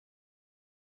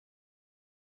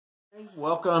Hey,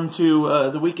 welcome to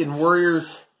the Weekend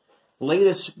Warriors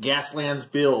latest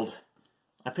Gaslands build.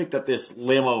 I picked up this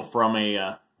limo from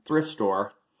a thrift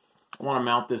store. I want to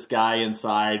mount this guy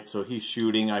inside so he's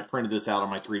shooting. I printed this out on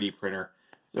my 3D printer.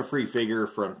 It's a free figure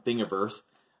from Thingiverse.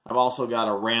 I've also got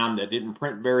a ram that didn't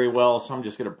print very well, so I'm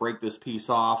just going to break this piece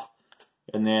off.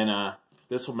 And then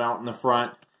this will mount in the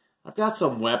front. I've got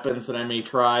some weapons that I may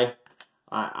try.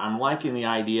 I'm liking the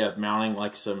idea of mounting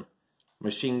like some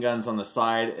machine guns on the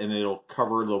side, and it'll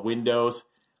cover the windows.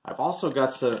 I've also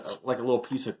got some, like a little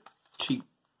piece of cheap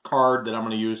card that I'm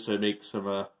going to use to make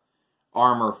some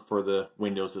armor for the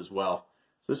windows as well.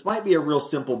 So this might be a real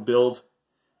simple build.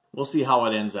 We'll see how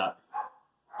it ends up.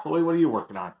 Chloe, what are you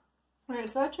working on?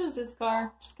 Alright, so I chose this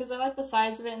car just because I like the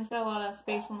size of it and it's got a lot of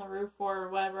space on the roof for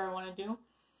whatever I want to do.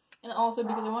 And also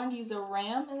because I wanted to use a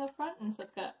ram in the front, and so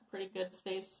it's got pretty good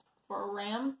space for a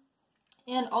ram.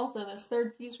 And also this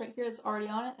third piece right here that's already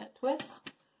on it, that twists.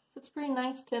 So it's pretty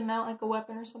nice to mount like a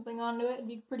weapon or something onto it. It'd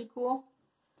be pretty cool.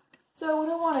 So what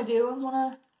I want to do,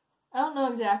 I don't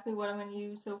know exactly what I'm going to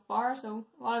use so far, so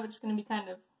a lot of it's going to be kind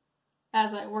of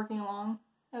as I'm working along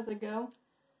as I go.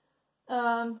 So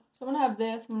I'm going to have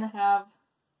this, I'm going to have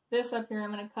this up here,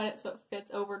 I'm going to cut it so it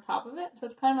fits over top of it. So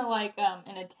it's kind of like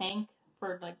in a tank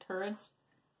for like turrets.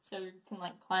 So you can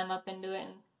like climb up into it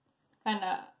and kind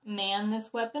of man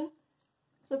this weapon.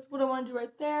 So that's what I want to do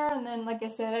right there. And then, like I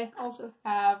said, I also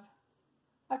have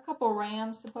a couple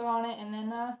rams to put on it. And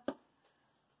then,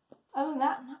 other than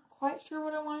that, I'm not quite sure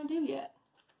what I want to do yet.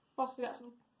 I've also got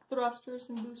some thrusters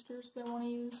and boosters that I want to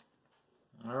use.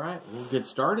 All right, we'll get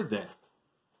started then.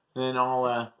 And then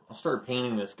I'll start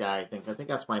painting this guy, I think. I think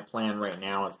that's my plan right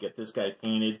now, is get this guy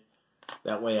painted.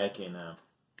 That way I can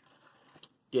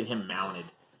get him mounted.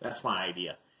 That's my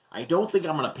idea. I don't think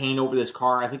I'm going to paint over this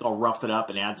car. I think I'll rough it up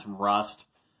and add some rust.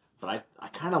 But I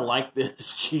kind of like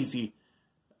this cheesy,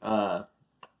 like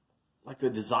the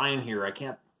design here. I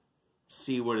can't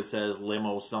see what it says,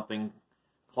 limo something.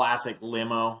 Classic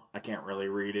limo. I can't really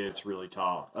read it. It's really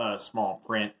tall, small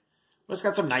print. But it's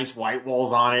got some nice white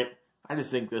walls on it. I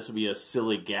just think this would be a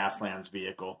silly Gaslands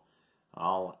vehicle.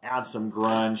 I'll add some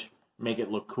grunge, make it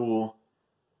look cool.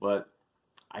 But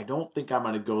I don't think I'm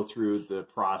going to go through the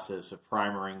process of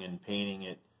primering and painting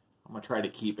it. I'm going to try to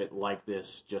keep it like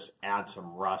this, just add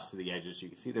some rust to the edges. You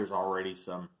can see there's already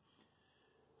some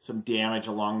damage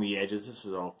along the edges. This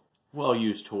is a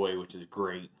well-used toy, which is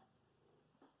great.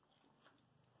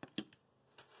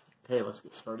 Okay, let's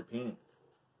get started painting.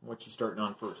 What you starting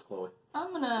on first, Chloe? I'm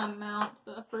going to mount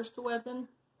the first weapon.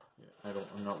 Yeah,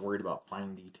 I'm not worried about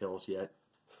fine details yet.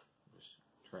 I'm just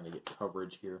trying to get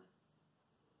coverage here.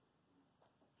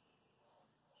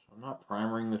 So I'm not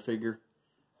primering the figure.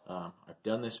 I've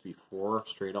done this before,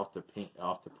 straight off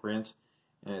the prints,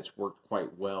 and it's worked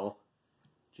quite well,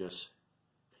 just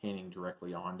painting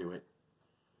directly onto it.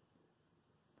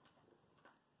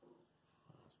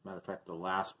 As a matter of fact, the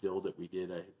last build that we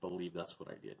did, I believe that's what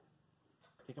I did.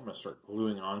 I think I'm going to start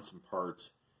gluing on some parts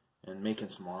and making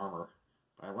some armor.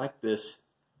 I like this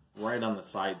right on the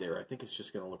side there. I think it's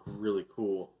just going to look really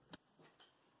cool.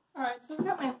 Alright, so I've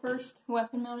got my first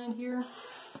weapon mounted here.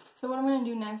 So what I'm going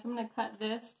to do next, I'm going to cut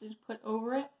this to just put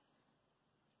over it.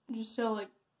 Just so like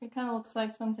it kind of looks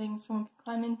like something someone can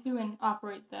climb into and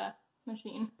operate the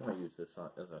machine. I'm going to use this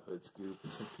as a hood scoop.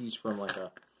 It's a piece from like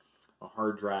a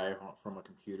hard drive from a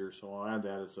computer, so I'll add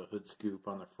that as a hood scoop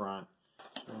on the front.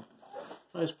 So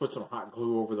I just put some hot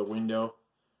glue over the window.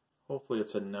 Hopefully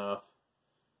it's enough.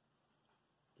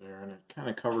 There, and it kind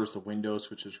of covers the windows,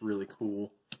 which is really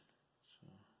cool.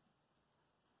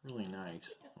 Really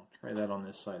nice. I'll try that on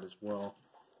this side as well.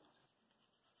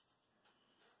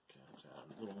 Okay, let's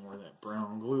add a little more of that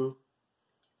brown glue.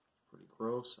 Pretty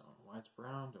gross. I don't know why it's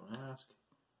brown. Don't ask.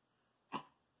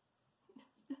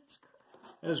 That's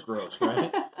gross. That is gross,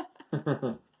 right?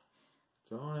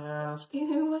 Don't ask.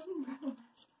 It wasn't brown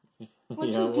last time.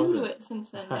 What'd Yeah, you do to it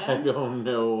since then, Dad? I don't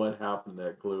know what happened to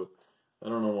that glue. I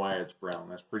don't know why it's brown.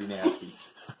 That's pretty nasty.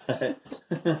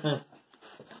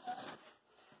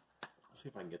 See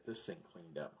if I can get this thing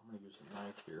cleaned up. I'm going to use a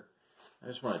knife here. I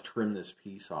just want to trim this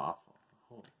piece off.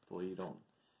 Hopefully you don't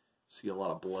see a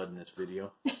lot of blood in this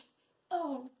video.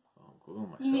 Oh. I'll glue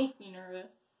myself. You make me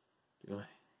nervous. Do I?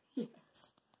 Yes.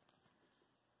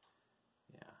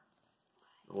 Yeah.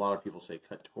 A lot of people say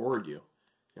cut toward you.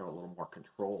 You have a little more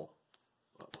control.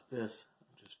 But with this,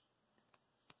 I'm just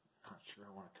not sure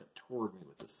I want to cut toward me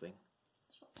with this thing.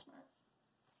 That's really smart.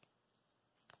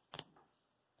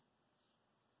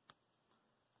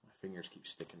 Fingers keep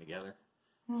sticking together.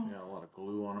 Got a lot of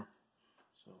glue on them.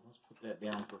 So let's put that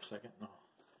down for a second. And I'll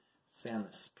sand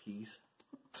this piece.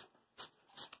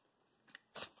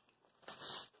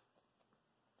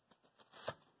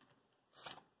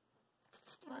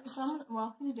 So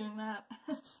while he's doing that,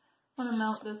 I'm gonna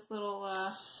mount this little,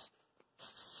 what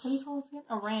do you call this again?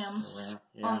 A ram.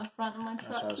 Yeah. On the front of my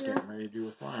truck. That's what I was getting ready to do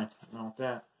with mine. Mount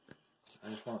that. I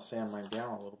just want to sand mine down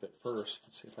a little bit first.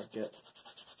 See if I get.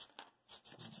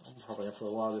 I'm probably gonna put a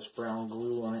lot of this brown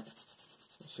glue on it.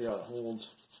 Let's see how it holds.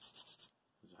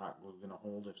 Is hot glue gonna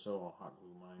hold? If so, I'll hot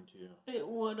glue mine too. It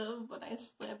would have, but I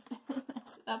slipped,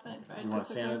 messed it up, and I tried. You want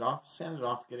to sand it off? Sand it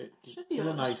off. Get it. Should be get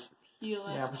a nice.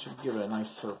 Peeless. Yeah, we should give it a nice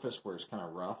surface where it's kind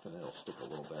of rough and it'll stick a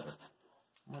little better.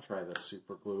 I'm gonna try this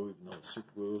super glue, even though the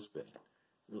super glue has been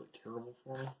really terrible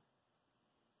for me.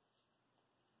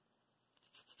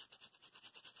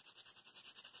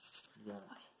 You got it.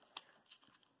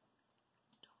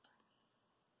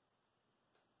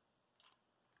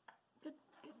 Good.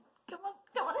 Come on.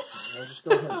 Yeah, just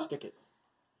go ahead and stick it.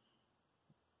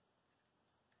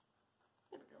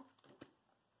 There we go.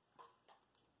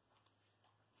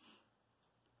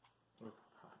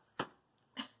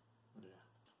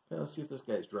 Okay, let's see if this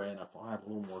guy's dry enough. I'll add a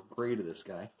little more gray to this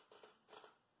guy.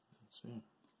 Let's see.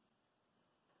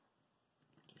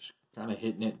 Just kind of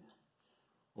hitting it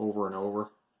over and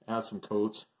over. Add some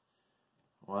coats.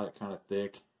 I'll add it kind of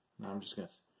thick. Now I'm just going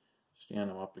to stand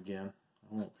him up again. I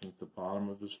won't paint the bottom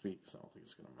of his feet because I don't think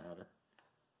it's going to matter.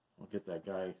 I'll get that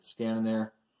guy standing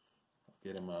there. I'll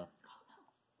get him a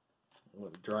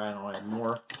little dry and I'll add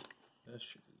more. This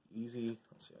should be easy.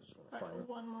 Let's see, I just want to find it.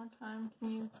 One more time. Can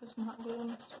you put some hot glue on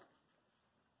this?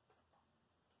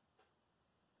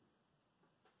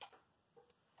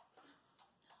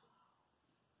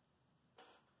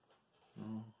 No, I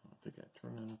don't think I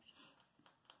turned it up.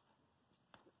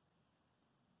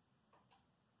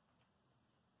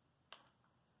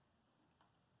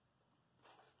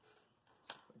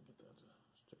 See if I can get that to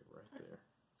stay right there.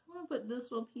 I'm going to put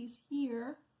this little piece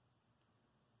here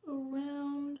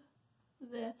around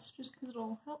this, just because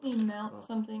it'll help me mount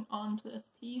something onto this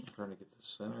piece. I'm trying to get this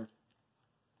centered.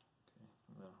 Okay,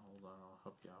 and then hold on, I'll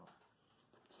help you out.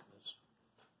 So this.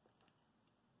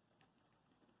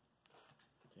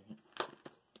 Dang it.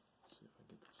 Let's see if I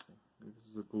get this thing. This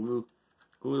is the glue.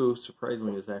 Glue,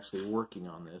 surprisingly, is actually working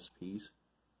on this piece,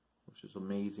 which is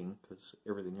amazing because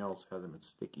everything else hasn't been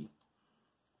sticky.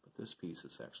 But this piece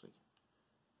is actually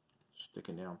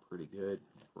sticking down pretty good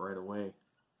right away.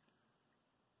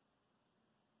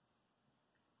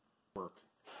 Work.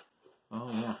 Oh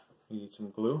yeah, you need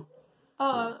some glue?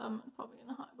 Oh, I'm probably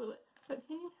gonna hot glue it. But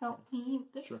can you help me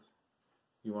with this? Sure.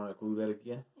 You want to glue that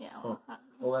again? Yeah. Oh,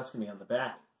 that's gonna be on the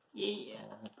back. Yeah.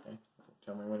 Oh, okay.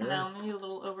 Tell me when you're No, ready. maybe a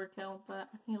little overkill, but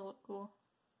I think it'll look cool.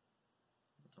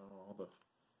 Oh,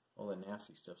 all the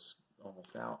nasty stuff's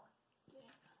almost out.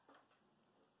 Yeah.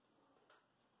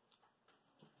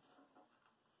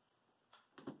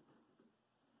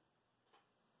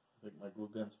 I think my glue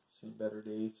gun's seen better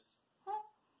days.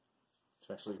 It's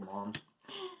actually Mom's.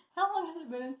 How long has it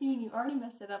been with you and you already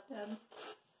messed it up, Dad?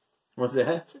 What's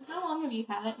that? So how long have you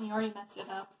had it and you already messed it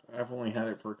up? I've only had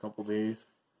it for a couple days.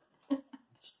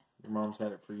 Your Mom's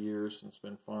had it for years and it's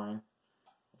been fine.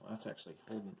 Well, that's actually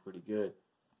holding pretty good.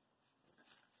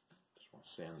 Just want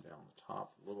to sand down the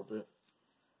top a little bit.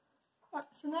 Alright,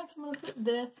 so next I'm going to put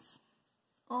this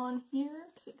on here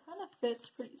because it kind of fits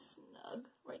pretty snug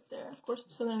right there. Of course,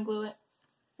 I'm still going to glue it.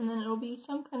 And then it'll be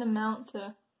some kind of mount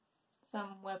to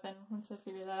some weapon once I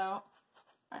figure that out.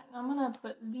 Alright, now I'm going to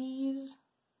put these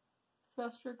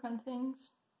thruster kind of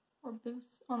things or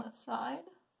boosts on the side.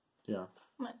 Yeah.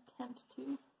 I'm going to attempt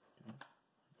to.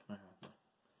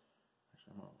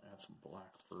 Actually, I'm going to add some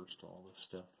black first to all this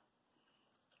stuff.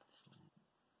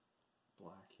 Some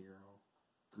black here. I'll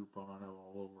goop on it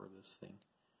all over this thing.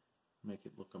 Make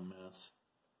it look a mess.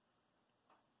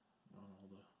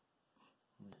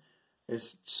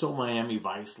 It's so Miami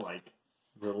Vice like.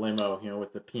 The limo, you know,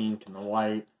 with the pink and the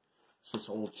white. It's this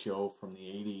old show from the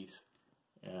 80s.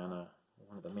 And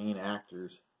one of the main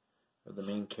actors, or the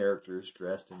main characters,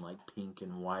 dressed in like pink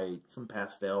and white. Some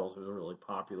pastels that were really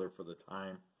popular for the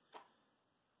time.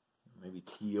 Maybe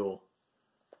teal.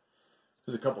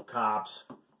 There's a couple cops.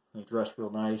 They dressed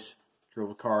real nice. Drove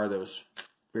a car that was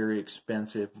very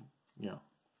expensive. You know,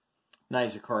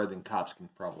 nicer car than cops can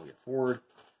probably afford.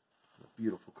 A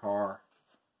beautiful car.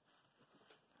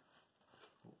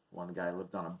 One guy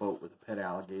lived on a boat with a pet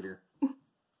alligator.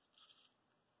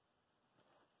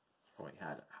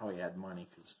 How he had money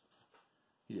because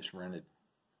he just rented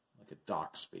like a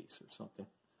dock space or something.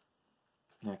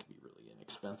 And that could be really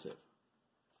inexpensive.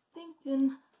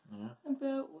 Thinking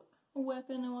about a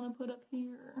weapon I want to put up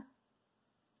here.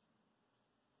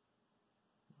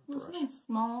 Well, something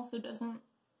small so it doesn't.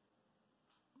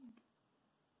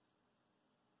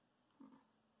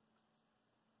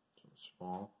 So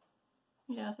small.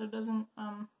 Yeah, so it doesn't,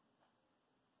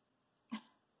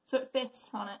 so it fits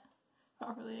on it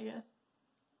properly, I guess.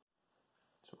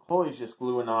 So Chloe's just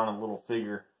gluing on a little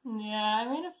figure. Yeah, I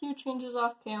made a few changes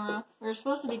off camera. We were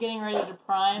supposed to be getting ready to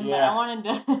prime, Yeah. but I wanted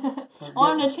to, I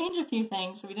wanted to change a few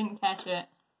things so we didn't catch it.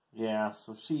 Yeah,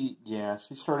 so she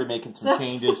started making some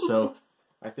changes, so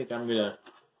I think I'm gonna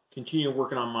continue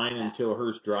working on mine until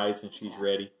hers dries and she's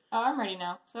ready. Oh, I'm ready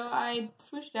now. So I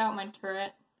switched out my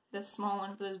turret, this small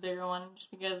one for this bigger one,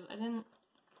 just because I didn't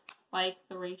like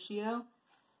the ratio.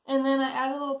 And then I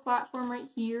added a little platform right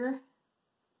here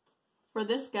for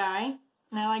this guy,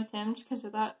 and I liked him just because I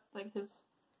thought like his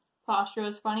posture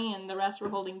was funny, and the rest were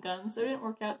holding guns, so it didn't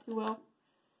work out too well.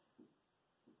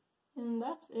 And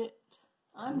that's it.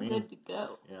 I'm good to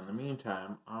go. Yeah, in the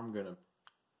meantime, I'm gonna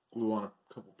glue on a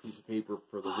couple pieces of paper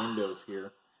for the windows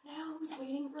here. Now I'm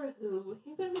waiting for who?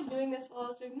 You could have been doing this while I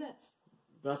was doing this.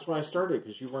 That's why I started,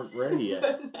 because you weren't ready yet.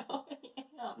 But now I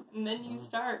am, and then you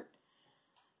start.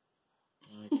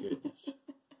 My goodness.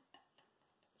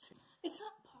 It's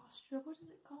not posture. What is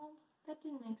it called? That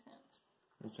didn't make sense.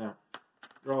 What's that?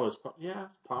 Oh,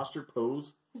 posture,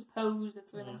 pose. His pose,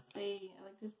 that's what I meant to say. I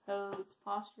like his pose,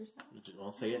 posture sound. You just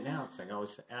won't say it now, because I can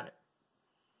always add it.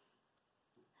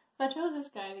 So I chose this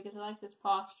guy because I liked his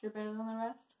posture better than the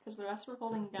rest, because the rest were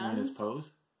holding guns. And his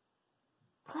pose?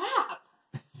 Crap!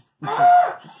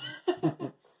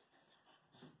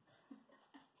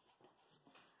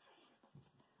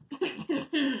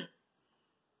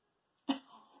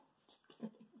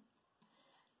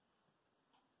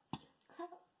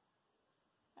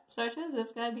 So I chose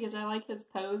this guy because I like his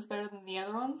pose better than the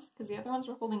other ones, because the other ones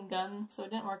were holding guns, so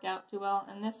it didn't work out too well,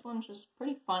 and this one's just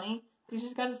pretty funny. He's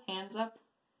just got his hands up.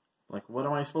 Like, what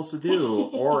am I supposed to do?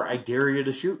 Or I dare you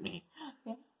to shoot me.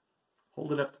 Yeah.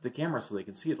 Hold it up to the camera so they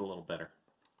can see it a little better.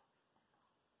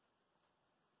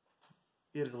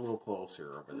 Get it a little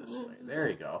closer over this way. There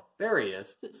you go. There he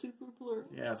is. It's super blurry.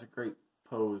 Yeah, it's a great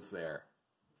pose there.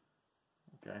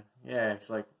 Okay. Yeah, it's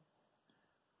like,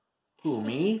 who,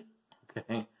 me?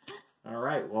 Okay. All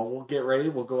right. Well, we'll get ready.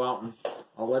 We'll go out and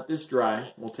I'll let this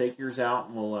dry. We'll take yours out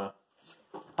and we'll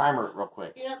primer it real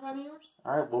quick. You're not priming yours?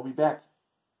 All right. We'll be back.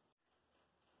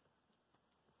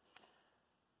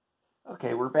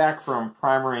 Okay, we're back from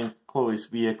primering Chloe's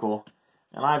vehicle,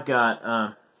 and I've got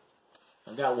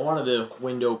one of the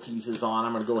window pieces on.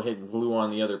 I'm going to go ahead and glue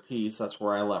on the other piece. That's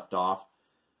where I left off.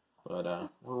 But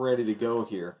we're ready to go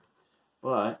here.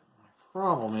 But my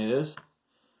problem is,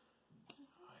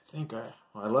 I think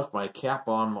I left my cap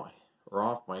on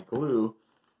off my glue,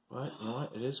 but you know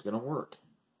what? It is going to work.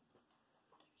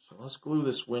 So let's glue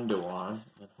this window on,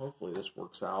 and hopefully this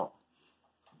works out.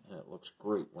 And it looks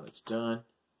great when it's done.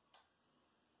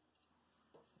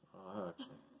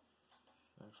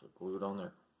 Actually glued on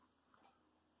there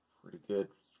pretty good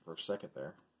for a second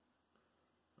there.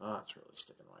 It's really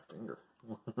sticking to my finger.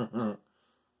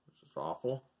 Which is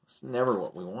awful. It's never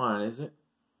what we want, is it?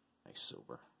 Nice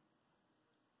silver.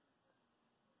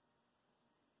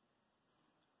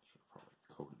 Should have probably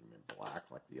coated them in black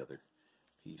like the other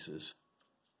pieces.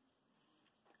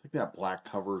 I think that black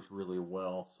covers really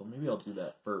well, so maybe I'll do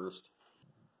that first.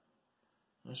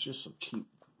 That's just some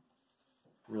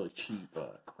really cheap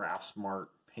Craft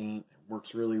Smart paint. It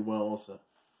works really well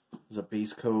as a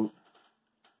base coat.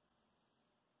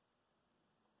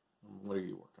 What are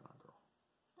you working on, girl?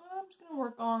 I'm just going to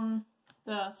work on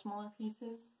the smaller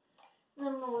pieces. And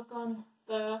I'm going to work on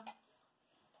the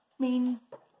main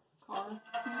car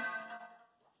piece.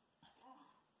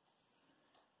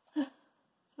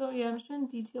 So yeah, I'm just doing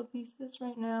detail pieces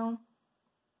right now.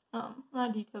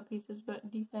 Not detail pieces,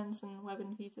 but defense and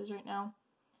weapon pieces right now.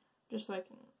 Just so I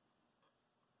can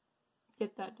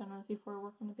get that done with before I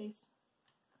work on the base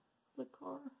of the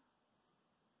car.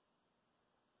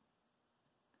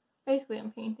 Basically,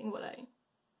 I'm painting what I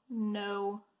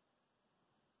know.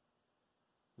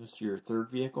 This your third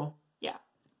vehicle? Yeah.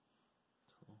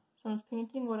 Cool. So I'm just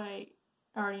painting what I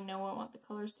already know I want the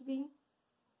colors to be,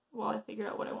 while I figure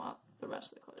out what I want the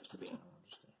rest of the colors to be. I'm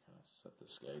just going to kind of set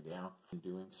this guy down in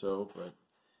doing so, but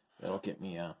that'll get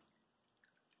me a...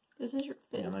 This is your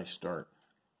fifth. Yeah, nice start.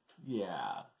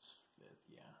 Yeah, it's fifth,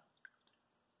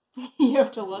 yeah. You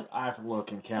have to look. I have to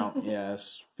look and count.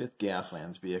 Yes, fifth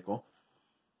Gaslands vehicle.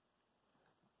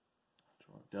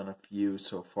 So I've done a few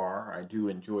so far. I do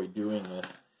enjoy doing this,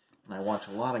 and I watch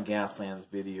a lot of Gaslands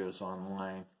videos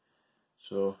online.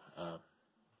 So,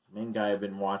 main guy I've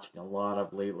been watching a lot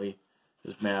of lately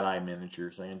is Mad Eye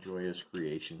Miniatures. I enjoy his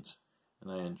creations,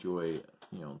 and I enjoy,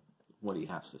 what he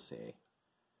has to say.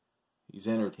 He's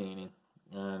entertaining,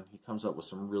 and he comes up with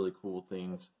some really cool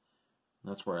things. And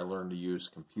that's where I learned to use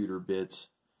computer bits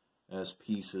as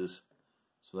pieces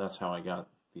So that's how I got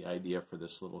the idea for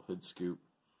this little hood scoop.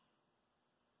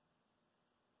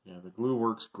 Yeah, the glue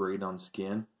works great on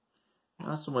skin.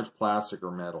 Not so much plastic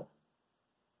or metal.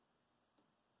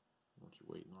 What you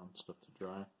waiting on stuff to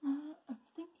dry? I'm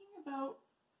thinking about...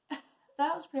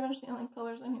 That was pretty much the only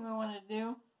colors I knew I wanted to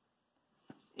do.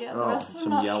 Yeah, the rest I'm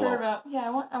not sure about. Yeah,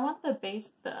 I want the base,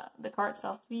 the cart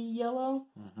itself to be yellow.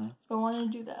 So I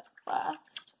wanted to do that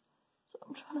last. So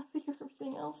I'm trying to figure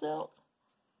everything else out.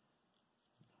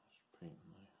 Just painting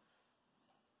my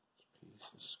piece.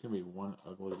 This is gonna be one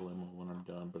ugly limo when I'm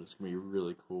done, but it's gonna be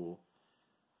really cool.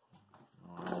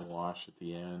 I'll wash at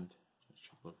the end. It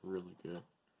should look really good.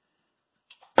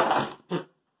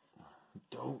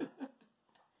 Don't.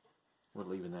 We're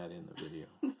leaving that in the video.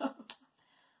 No.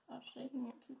 I was shaking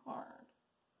it too hard.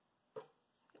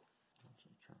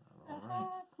 Turn out all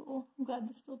right. Cool. I'm glad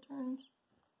this still turns.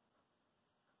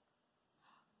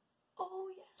 Oh,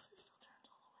 yes, this still turns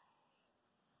all the way.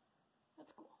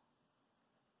 That's cool.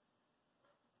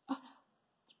 Oh, no.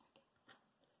 It's breaking.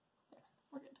 There,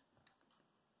 we're good.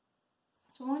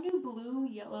 So I want to do blue,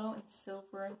 yellow, and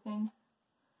silver, I think.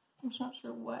 I'm just not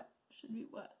sure what should be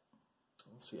what.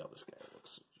 Let's see how this guy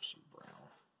looks. Just some brown.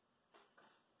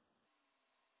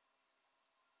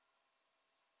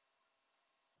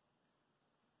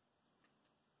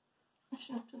 I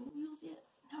shouldn't have done the wheels yet.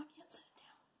 Now I can't set it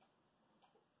down.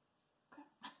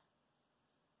 Okay.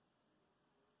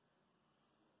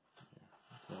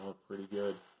 Yeah, they look pretty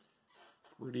good.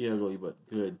 Pretty ugly, but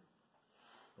good.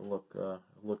 Look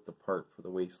the part for the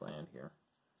wasteland here.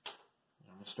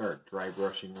 I'm gonna start dry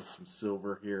brushing with some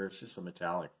silver here. It's just a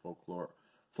metallic folk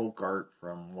art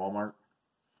from Walmart.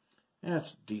 Yeah,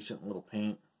 it's decent little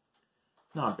paint.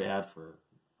 Not bad for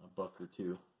 $1 or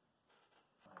 $2.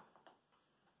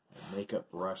 A makeup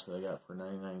brush that I got for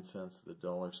 99 cents at the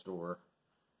dollar store.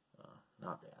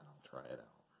 Not bad. I'll try it out.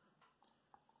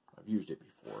 I've used it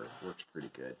before. It works pretty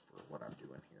good for what I'm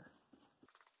doing here.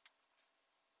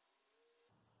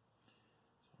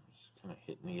 So I'm just kind of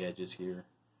hitting the edges here.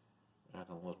 Add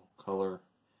a little color.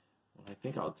 What I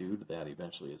think I'll do to that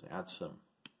eventually is add some,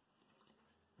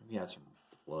 maybe add some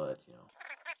blood, you know.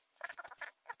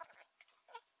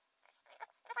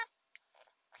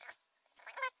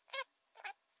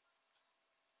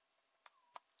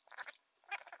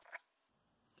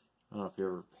 I don't know if you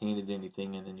ever painted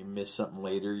anything and then you miss something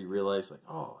later. You realize, like,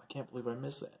 oh, I can't believe I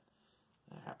missed that.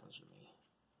 That happens to me.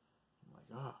 I'm like,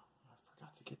 oh, I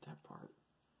forgot to get that part.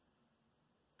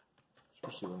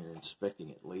 Especially when you're inspecting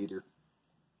it later.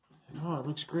 Like, oh, it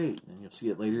looks great. And then you'll see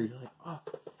it later. You're like, oh,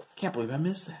 I can't believe I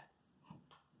missed that.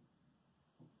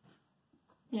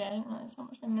 Yeah, I didn't realize how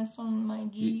much I missed on my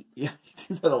Jeep. Yeah, you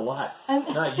do that a lot.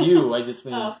 Not you. I just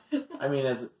mean, I mean,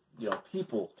 as you know,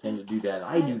 people tend to do that.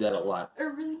 I do that a lot. I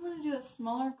really want to do a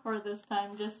smaller car this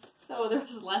time, just so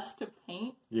there's less to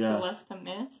paint, so less to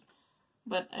miss.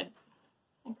 But I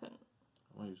couldn't.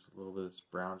 I'll use a little bit of this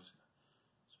brown, just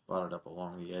spot it up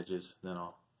along the edges. Then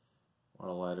I'll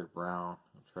want a lighter brown.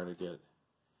 I'll try to get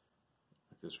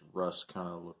like this rust kind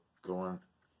of look going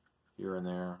here and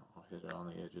there. I'll hit it on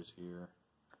the edges here,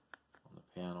 on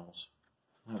the panels.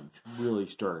 It's really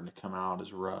starting to come out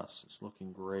as rust. It's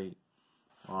looking great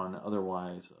on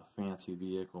otherwise a fancy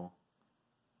vehicle.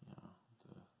 You know,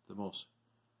 the most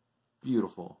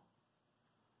beautiful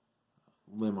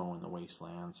limo in the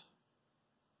wastelands.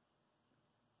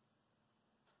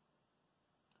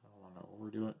 I don't want to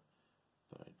overdo it,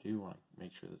 but I do want to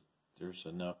make sure that there's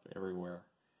enough everywhere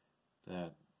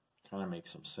that kind of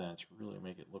makes some sense. Really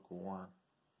make it look worn.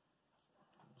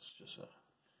 It's just a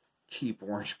cheap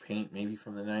orange paint, maybe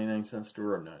from the 99-cent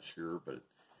store. I'm not sure, but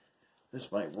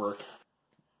this might work.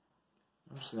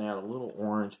 I'm just going to add a little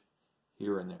orange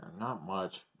here and there. Not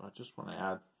much, but I just want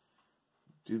to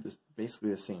do this, basically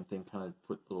the same thing, kind of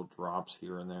put little drops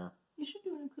here and there. You should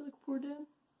do an acrylic pour, Dad.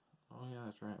 Oh yeah,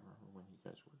 that's right. I remember when you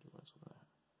guys were doing some of that.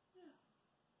 Yeah.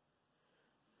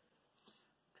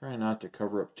 Trying not to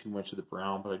cover up too much of the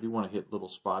brown, but I do want to hit little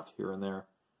spots here and there.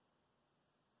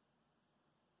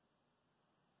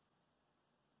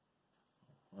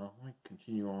 Well, I might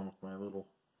continue on with my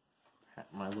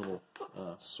little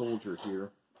soldier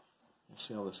here. We'll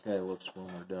see how this guy looks when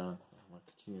we're done. I'm going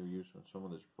to continue using some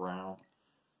of this brown.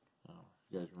 If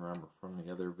you guys remember from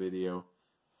the other video,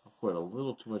 I put a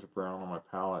little too much brown on my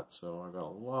palette, so I got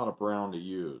a lot of brown to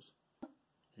use.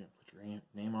 Yeah, put your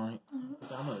name on it.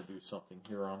 I'm going to do something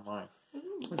here on mine. I'm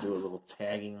going to do a little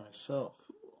tagging myself.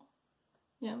 Cool.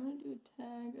 Yeah, I'm going to do a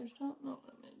tag. I just don't know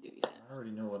what I'm going to do yet. I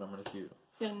already know what I'm going to do.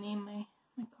 Gotta name my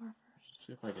car first.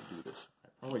 See if I can do this. I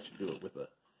probably should do it with a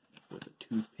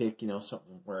toothpick, you know,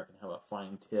 something where I can have a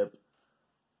fine tip.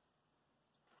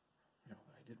 You know,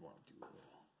 I did want to do a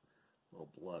little A little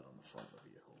blood on the front of the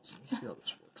vehicle. So let's see how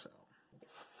this works out.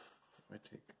 If I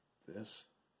take this,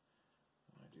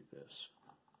 and I do this.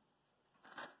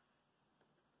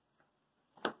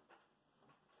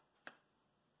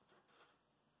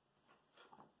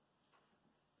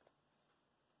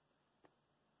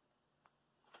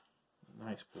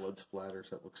 Nice blood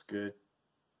splatters. That looks good.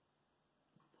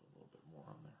 Put a little bit more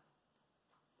on there.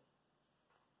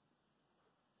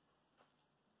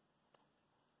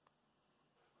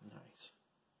 Nice.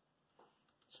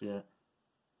 See it?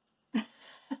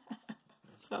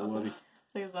 It's bloody.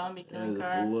 It's like a zombie killing It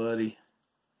car. is bloody.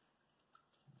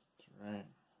 That's right.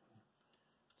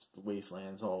 It's the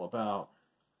Wasteland's all about.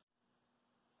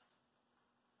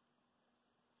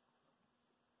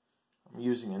 I'm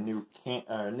using a new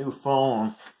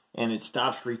phone, and it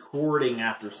stops recording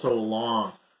after so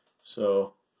long.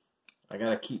 So I got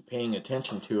to keep paying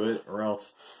attention to it, or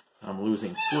else I'm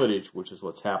losing footage, which is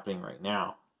what's happening right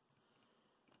now.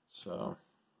 So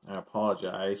I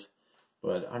apologize,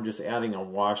 but I'm just adding a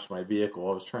wash to my vehicle.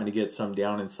 I was trying to get some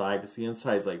down inside because the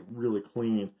inside is like really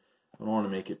clean. I don't want to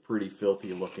make it pretty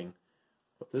filthy looking.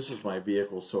 But this is my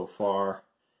vehicle so far.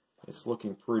 It's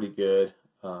looking pretty good.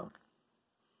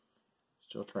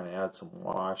 Still trying to add some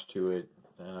wash to it.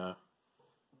 Then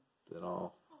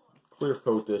I'll clear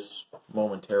coat this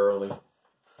momentarily.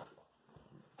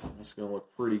 It's going to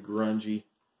look pretty grungy.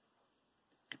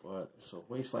 But it's a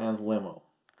Wastelands limo.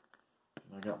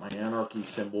 I got my anarchy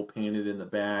symbol painted in the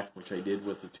back, which I did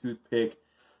with a toothpick.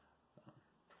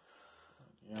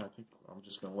 Yeah, I think I'm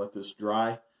just going to let this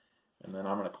dry, and then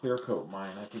I'm going to clear coat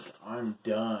mine. I think I'm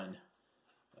done.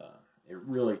 It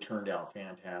really turned out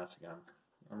fantastic.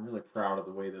 I'm really proud of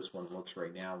the way this one looks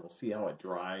right now. We'll see how it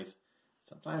dries.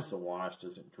 Sometimes the wash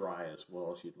doesn't dry as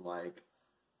well as you'd like,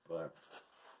 but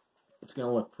it's going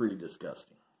to look pretty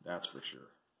disgusting. That's for sure.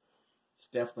 It's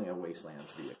definitely a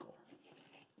Wastelands vehicle.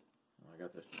 I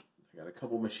got a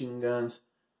couple machine guns,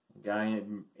 a guy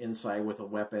inside with a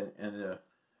weapon, and a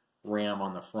ram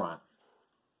on the front.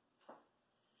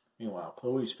 Meanwhile,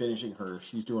 Chloe's finishing hers.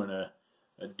 She's doing a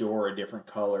door a different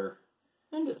color.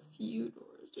 And a few doors.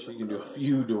 She can do a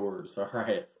few doors. All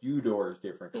right, a few doors,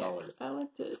 different colors. I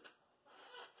like to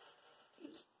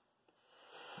just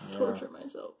torture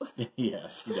myself. Yeah,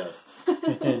 she does.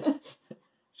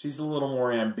 She's a little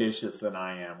more ambitious than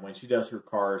I am. When she does her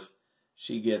cars,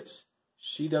 she does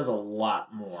a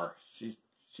lot more.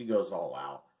 She goes all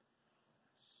out.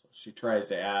 So she tries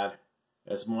to add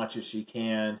as much as she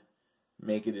can,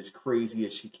 make it as crazy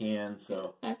as she can.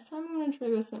 So next time I'm gonna try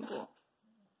to go simple.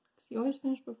 You always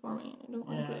finish before me, and I don't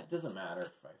like it. It doesn't matter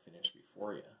if I finish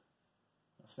before you.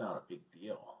 That's not a big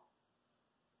deal.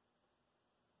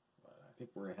 But I think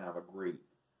we're gonna have a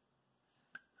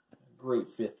great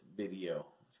fifth video.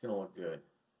 It's gonna look good.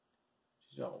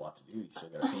 She's got a lot to do. You still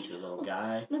gotta paint your little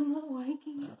guy. I'm not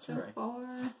liking it so right.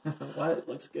 far. What? It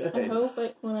looks good. I hope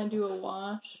when I do a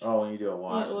wash. Oh, when you do a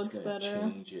wash, it looks it's gonna better.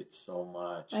 change it so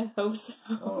much. I hope so.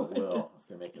 Oh, it will. It's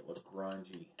gonna make it look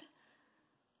grungy.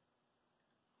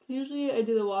 Usually I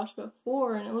do the wash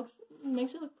before, and it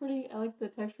makes it look pretty. I like the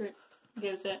texture it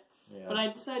gives it. Yeah. But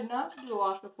I decided not to do a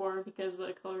wash before because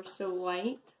the color's so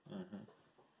light. Mm-hmm.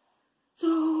 So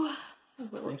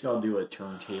I think I'll do a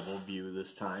turntable view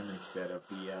this time instead of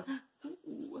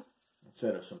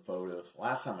some photos.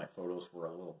 Last time my photos were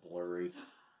a little blurry.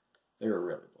 They were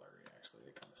really blurry, actually.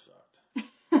 They kind of sucked.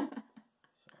 So,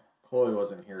 Chloe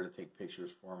wasn't here to take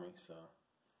pictures for me, so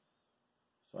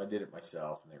I did it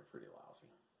myself, and they were pretty lousy.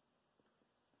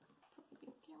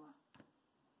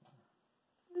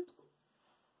 Oops.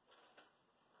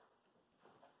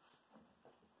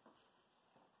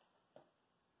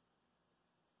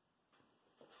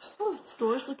 Oh, this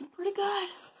door's looking pretty good.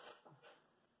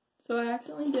 So I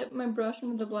accidentally dipped my brush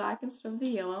into the black instead of the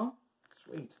yellow.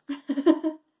 Sweet.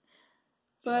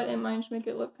 But it might just make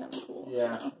it look kind of cool.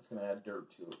 Yeah, so. it's going to add dirt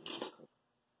to it.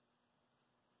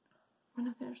 I'm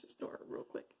going to finish this door real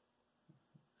quick.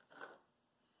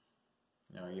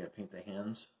 Now you got to paint the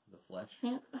hands, the flesh.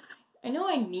 Yeah. I know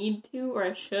I need to, or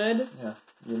I should. Yeah,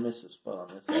 you missed a spot on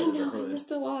this I side of the know, I hood.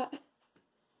 missed a lot.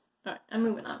 Alright, I'm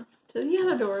moving on to the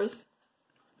other doors.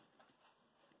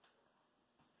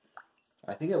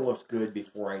 I think it looked good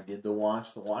before I did the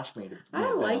wash. The wash made it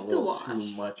I like the wash.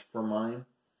 Too much for mine.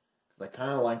 Because I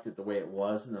kind of liked it the way it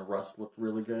was, and the rust looked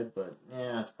really good. But,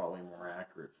 yeah, it's probably more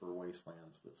accurate for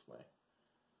Wastelands this way.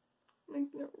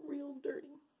 Making it real dirty.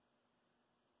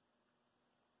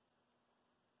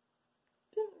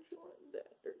 Didn't actually want it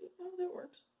that dirty. Oh, that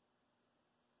works.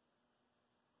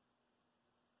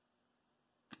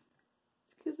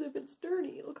 It's because if it's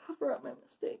dirty, it'll cover up my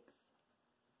mistakes.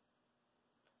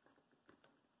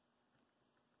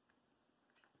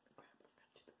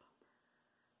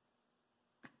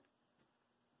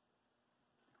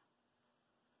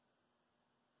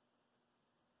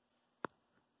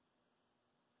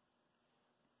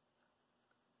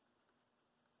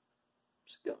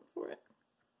 Just going for it.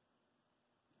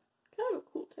 Kind of a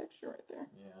cool texture right there.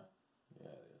 Yeah. Yeah,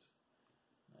 it is.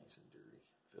 Nice and dirty.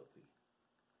 Filthy.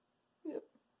 Yep.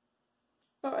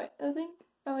 Alright, I think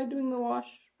I like doing the wash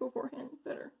beforehand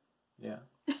better. Yeah.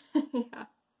 Yeah.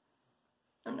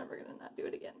 I'm never gonna not do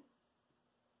it again.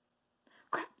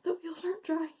 Crap, the wheels aren't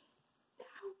dry.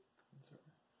 Ow. That's right.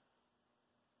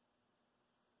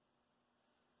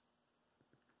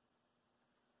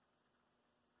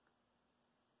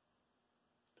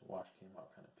 The wash came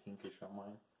out kind of pinkish on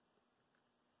mine.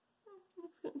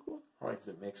 Looks kind of cool. Probably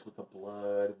because it mixed with the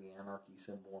blood, the anarchy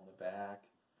symbol on the back.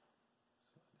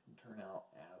 So it didn't turn out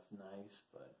as nice,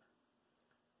 but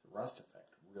the rust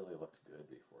effect really looked good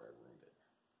before I ruined it.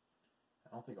 I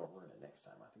don't think I'll ruin it next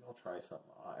time. I think I'll try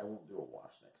something. I won't do a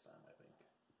wash next time, I think.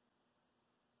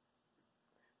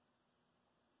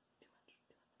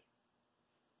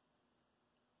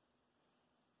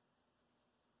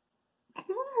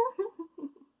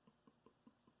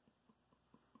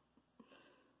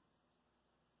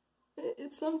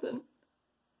 It's something.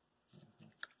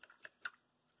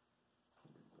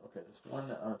 Okay, this one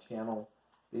channel,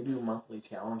 they do monthly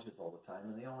challenges all the time,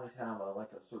 and they always have like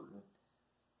a certain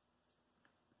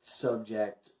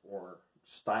subject or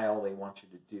style they want you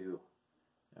to do.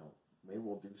 You know, maybe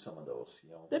we'll do some of those.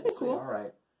 You know, That'd be we'll cool. say, all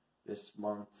right, this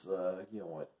month's, you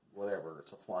know, whatever,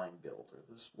 it's a flying build, or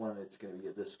this one it's going to be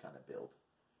this kind of build,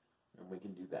 and we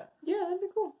can do that. Yeah, that'd be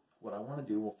cool. What I want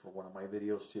to do for one of my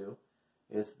videos too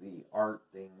is the art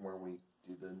thing where we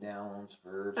do the nouns,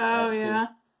 verbs, Oh, adjectives. yeah.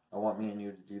 I want me and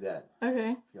you to do that,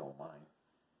 Okay. if you don't mind.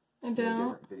 I It's gonna be a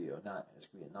don't. different video. It's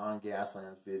gonna be a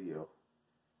non-Gaslands video.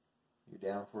 You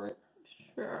down for it?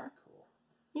 Sure. Okay, cool.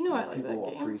 You know I like People that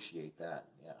will game. appreciate that.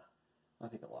 Yeah, I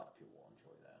think a lot of people will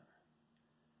enjoy that.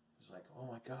 It's like, oh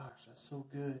my gosh, that's so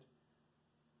good.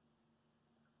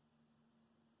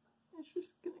 It's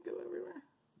just gonna go everywhere.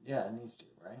 Yeah, it needs to,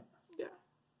 right? Yeah.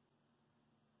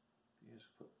 You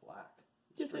just put black.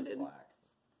 Yes, I Straight did. Black.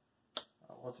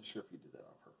 I wasn't sure if you did that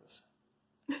on purpose.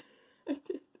 I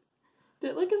did. Did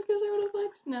it look as good as I would have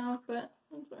liked? No, but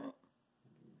that's alright.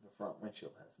 The front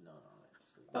windshield has none on it.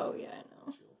 So you Oh, gotta yeah, I use the know.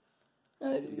 windshield. I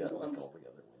do You these got like ones. all the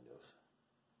other windows.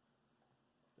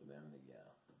 And then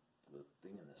the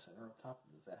thing in the center up top,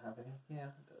 does that have any? Yeah,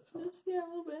 it does. Huh? Just, yeah, a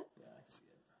little bit. Yeah, I see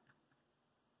it.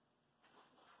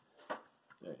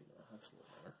 There you go. That's a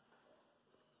little better.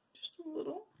 Just a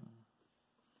little.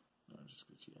 No, just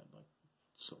because you had like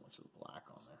so much of the black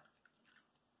on there.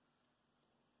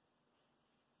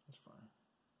 That's fine.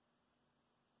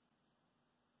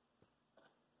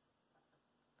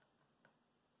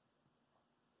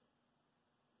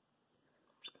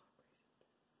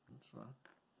 That's fine.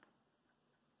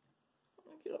 I'm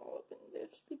gonna get all up in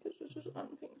this because this is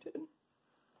unpainted.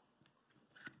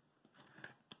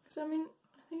 So, I mean,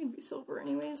 I think it'd be silver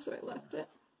anyway, so I left it.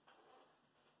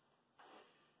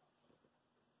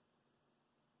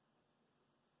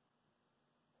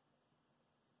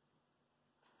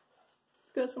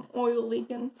 It's got some oil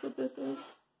leaking, that's what this is.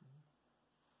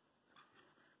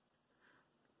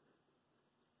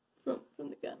 From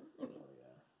the gun. I mean. Oh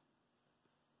yeah.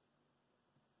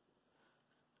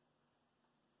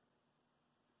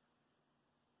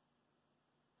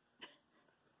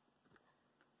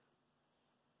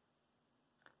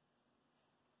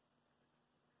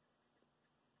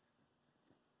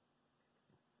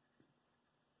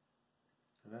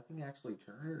 Did that thing actually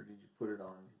turn, or did you put it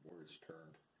on where it's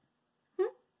turned?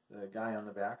 The guy on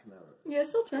the back and the Yeah, it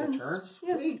still turns. It turns?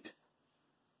 Yeah. Sweet.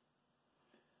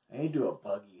 I need to do a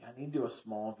buggy. I need to do a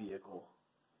small vehicle.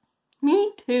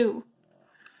 Me too.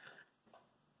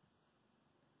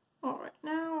 Alright,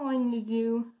 now all I need to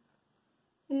do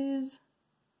is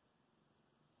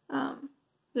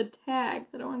the tag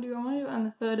that I want to do. I want to do it on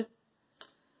the hood.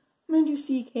 I'm going to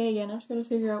do CK again. I'm just going to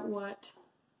figure out what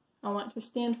I want to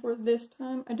stand for this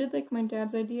time. I did like my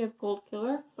dad's idea of Gold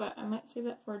Killer, but I might save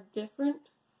that for a different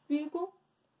vehicle.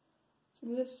 So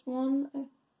this one, I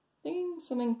think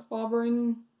something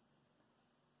clobbering.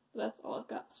 That's all I've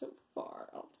got so far.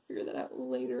 I'll have to figure that out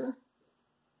later.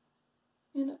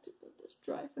 And I have to let this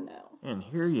dry for now. And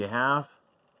here you have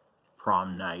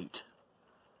Prom Night.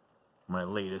 My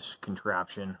latest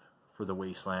contraption for the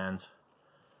Wastelands.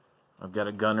 I've got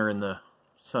a gunner in the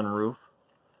sunroof.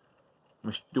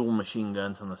 Dual machine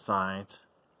guns on the sides.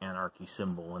 Anarchy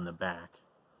symbol in the back.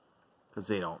 Because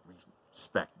they don't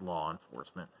respect law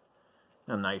enforcement.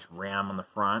 A nice ram on the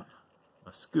front.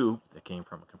 A scoop that came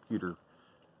from a computer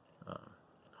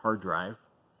hard drive.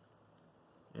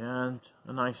 And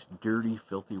a nice dirty,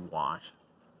 filthy wash.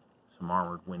 Some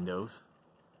armored windows.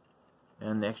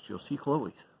 And next you'll see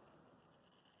Chloe's.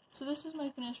 So this is my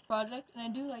finished project, and I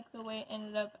do like the way it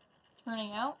ended up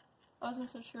turning out. I wasn't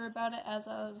so sure about it as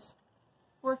I was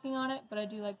working on it, but I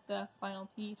do like the final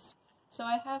piece. So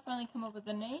I have finally come up with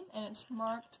a name, and it's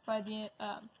marked by the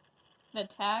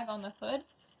tag on the hood.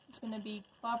 It's going to be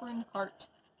Clobbering Kart.